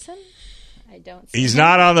 Larson? I don't see He's him.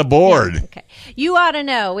 not on the board. Yeah, okay. You ought to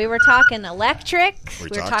know. We were talking electric. We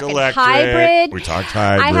were talked talking electric. hybrid. We talked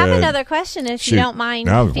hybrid. I have another question if you don't mind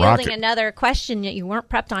fielding another question that you weren't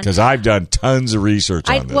prepped on. Because I've done tons of research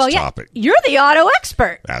on this topic. You're the auto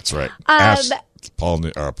expert. That's right. Ask Paul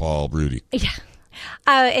Rudy. Yeah.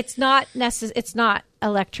 It's not It's not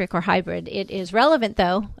electric or hybrid. It is relevant,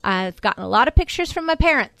 though. I've gotten a lot of pictures from my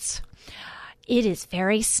parents. It is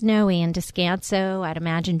very snowy in Descanso. I'd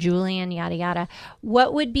imagine Julian, yada, yada.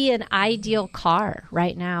 What would be an ideal car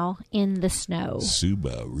right now in the snow?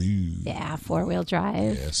 Subaru. Yeah, 4-wheel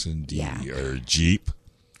drive. Yes, indeed. Yeah. Or Jeep.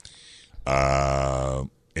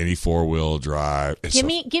 Any 4-wheel drive. Give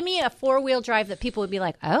me a 4-wheel drive that people would be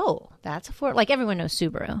like, oh, that's a 4. Like everyone knows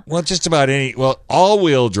Subaru. Well, just about any. Well,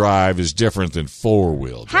 all-wheel drive is different than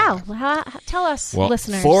 4-wheel drive. How? Tell us,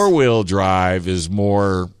 listeners. 4-wheel drive is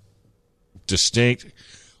more distinct.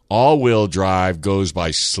 All-wheel drive goes by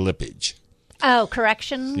slippage. Oh,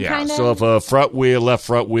 correction, yeah. kind of? So if a left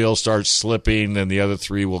front wheel starts slipping, then the other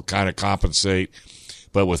 3 will kind of compensate.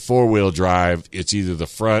 But with 4-wheel drive, it's either the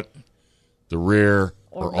front, the rear,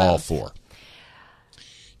 or all 4.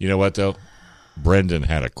 You know what, though? Brendan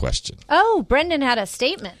had a question. Oh, Brendan had a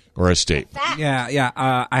statement. Or a statement.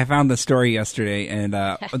 Yeah. I found the story yesterday, and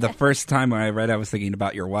the first time when I read it, I was thinking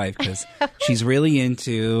about your wife, because she's really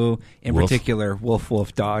into, in particular,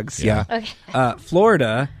 wolf dogs. Yeah. Okay.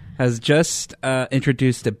 Florida has just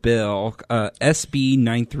introduced a bill, SB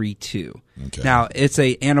 932. Okay. Now, it's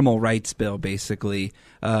a animal rights bill, basically,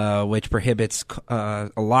 which prohibits a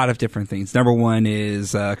lot of different things. Number one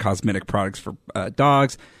is cosmetic products for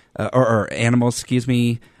dogs, or animals, excuse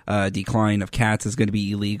me. Decline of cats is going to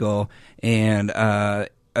be illegal, and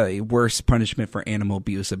a worse punishment for animal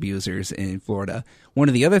abusers in Florida. One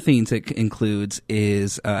of the other things it includes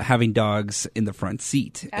is having dogs in the front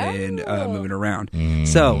seat and moving around. Mm.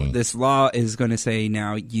 So this law is going to say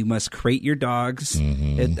now you must crate your dogs.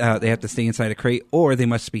 Mm-hmm. They have to stay inside a crate, or they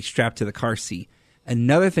must be strapped to the car seat.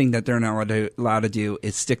 Another thing that they're not allowed to do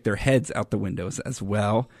is stick their heads out the windows as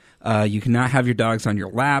well. You cannot have your dogs on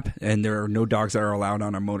your lap, and there are no dogs that are allowed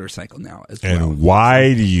on a motorcycle now as well. And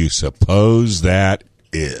why do you suppose that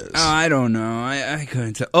is? I don't know. I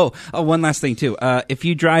couldn't tell. Oh, one last thing, too. If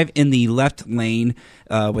you drive in the left lane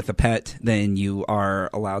with a pet, then you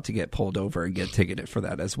are allowed to get pulled over and get ticketed for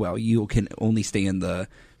that as well. You can only stay in the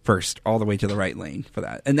first all the way to the right lane for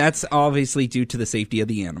that. And that's obviously due to the safety of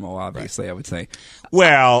the animal, obviously, right. I would say.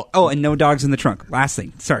 Well... and no dogs in the trunk. Last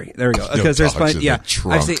thing. Sorry. There we go. Because there's plenty... Yeah. The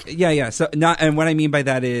trunk. Yeah. So and what I mean by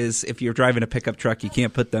that is if you're driving a pickup truck, you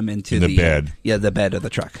can't put them into the bed. The bed of the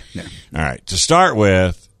truck. Yeah. All right. To start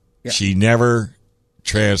with, she never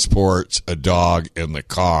transports a dog in the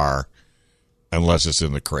car unless it's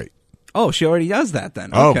in the crate. Oh, she already does that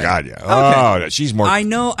then. Okay. Oh, God, yeah. Okay. Oh, she's more... I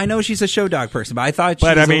know she's a show dog person, but I thought she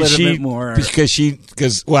was a little bit more...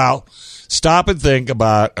 Because, stop and think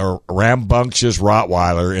about a rambunctious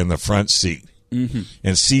Rottweiler in the front seat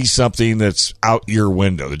and see something that's out your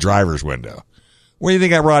window, the driver's window. What do you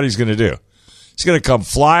think that Roddy's going to do? He's going to come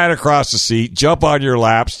flying across the seat, jump on your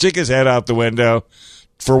lap, stick his head out the window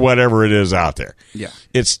for whatever it is out there. Yeah.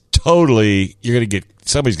 It's totally...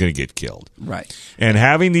 Somebody's going to get killed. Right. And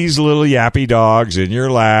having these little yappy dogs in your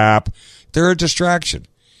lap, they're a distraction.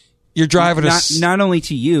 You're driving not only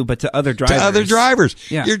to you, but to other drivers.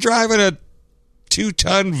 Yeah. You're driving a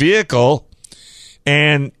 2-ton vehicle,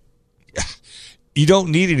 and you don't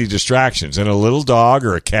need any distractions. And a little dog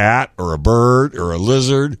or a cat or a bird or a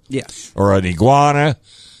lizard or an iguana,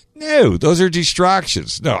 no, those are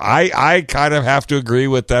distractions. No, I kind of have to agree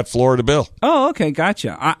with that Florida bill. Oh, okay,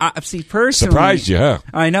 gotcha. I see. Personally, surprised you, huh?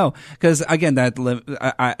 I know, because again,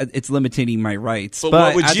 it's limiting my rights. But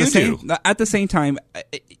what would you do? At the same time,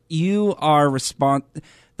 you are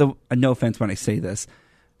no offense when I say this.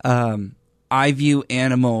 I view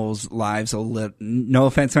animals' lives a little. No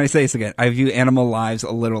offense when I say this again. I view animal lives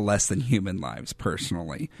a little less than human lives,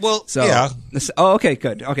 personally. Well, so, yeah. Okay,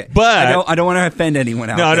 good. Okay, but I don't want to offend anyone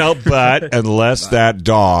out there. No. But unless that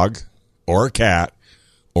dog, or a cat,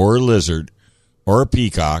 or a lizard, or a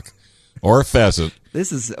peacock, or a pheasant.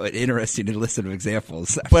 This is an interesting list of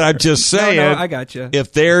examples. But I'm just saying. No, I got you.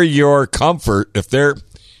 If they're your comfort, I think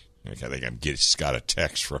I just got a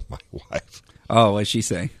text from my wife. Oh, what'd she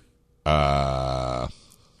say? I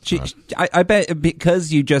bet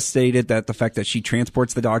because you just stated that the fact that she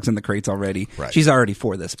transports the dogs in the crates already, right. She's already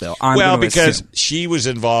for this bill. Because she was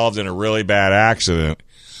involved in a really bad accident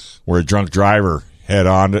where a drunk driver hit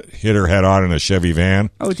her head on in a Chevy van.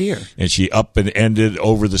 Oh, dear. And she up and ended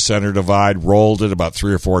over the center divide, rolled it about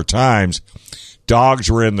 3 or 4 times. Dogs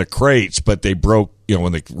were in the crates, but they broke,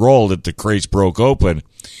 when they rolled it, the crates broke open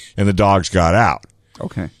and the dogs got out.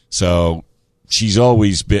 Okay. So she's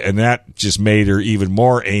always been, and that just made her even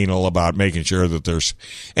more anal about making sure that they're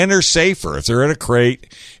safer. If they're in a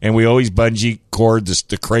crate, and we always bungee cord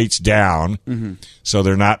the crates down, so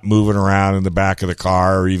they're not moving around in the back of the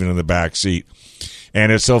car or even in the back seat.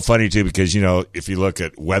 And it's so funny, too, because, if you look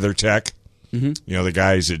at WeatherTech, the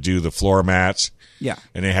guys that do the floor mats,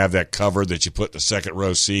 and they have that cover that you put in the second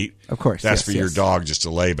row seat. Of course. That's for your dog just to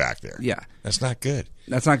lay back there. Yeah. That's not good.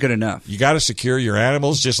 That's not good enough. You got to secure your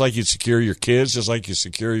animals just like you secure your kids, just like you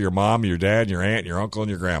secure your mom, your dad, your aunt, your uncle, and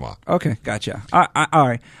your grandma. Okay, gotcha. All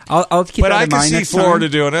right. I'll keep that in mind. But I can see Florida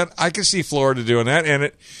doing it. I can see Florida doing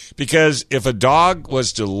that. Because if a dog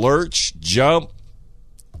was to lurch, jump,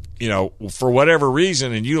 for whatever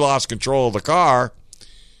reason, and you lost control of the car,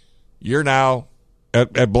 you're now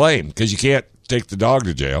at blame because you can't take the dog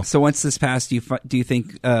to jail. So once this passed, do you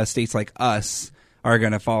think states like us are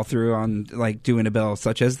going to fall through on doing a bill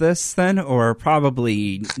such as this then, or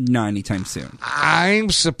probably not anytime soon?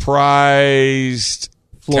 I'm surprised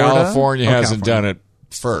California hasn't done it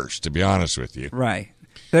first, to be honest with you. Right.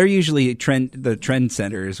 They're usually the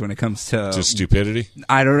trendsetters when it comes to stupidity.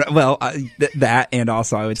 I don't know. Well, that, and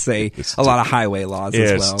also I would say a lot of highway laws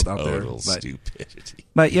as well out there. Total stupidity.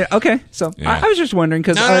 But yeah, okay. So I was just wondering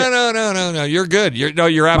because no. You're good.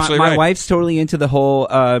 You're absolutely right. My wife's totally into the whole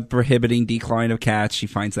prohibiting declawing of cats. She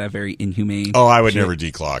finds that very inhumane. Oh, I would never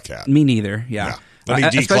declaw a cat. Me neither. Yeah.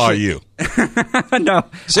 Let me declaw you. No,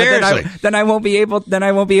 seriously. Then I won't be able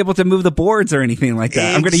to move the boards or anything like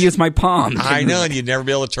that. I'm going to use my palm. I know, and you'd never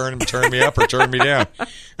be able to turn me up or turn me down. All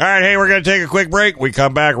right, hey, we're going to take a quick break. We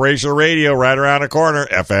come back. Racial Radio right around the corner.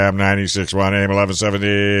 FM 96.1 AM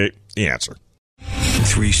 1170. The Answer.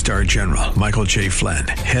 3-star General Michael J. Flynn,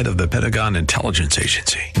 head of the Pentagon Intelligence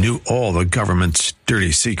Agency, knew all the government's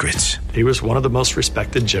dirty secrets. He was one of the most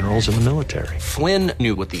respected generals in the military. Flynn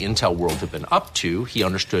knew what the intel world had been up to. He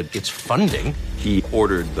understood its funding. He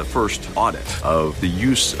ordered the first audit of the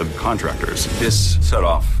use of contractors. This set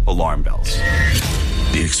off alarm bells.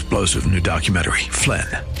 The explosive new documentary, Flynn,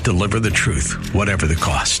 Deliver the Truth, Whatever the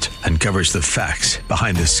Cost, uncovers the facts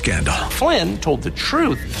behind this scandal. Flynn told the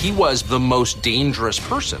truth. He was the most dangerous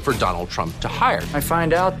person for Donald Trump to hire. I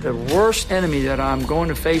find out the worst enemy that I'm going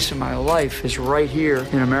to face in my life is right here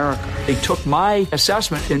in America. They took my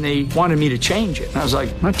assessment and they wanted me to change it. And I was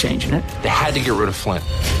like, I'm not changing it. They had to get rid of Flynn.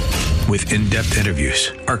 With in-depth interviews,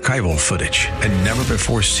 archival footage, and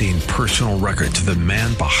never-before-seen personal records of the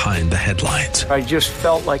man behind the headlines. I just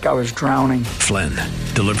felt like I was drowning. Flynn,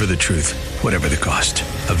 Deliver the Truth, Whatever the Cost.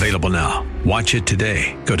 Available now. Watch it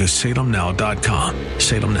today. Go to salemnow.com.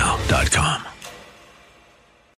 salemnow.com.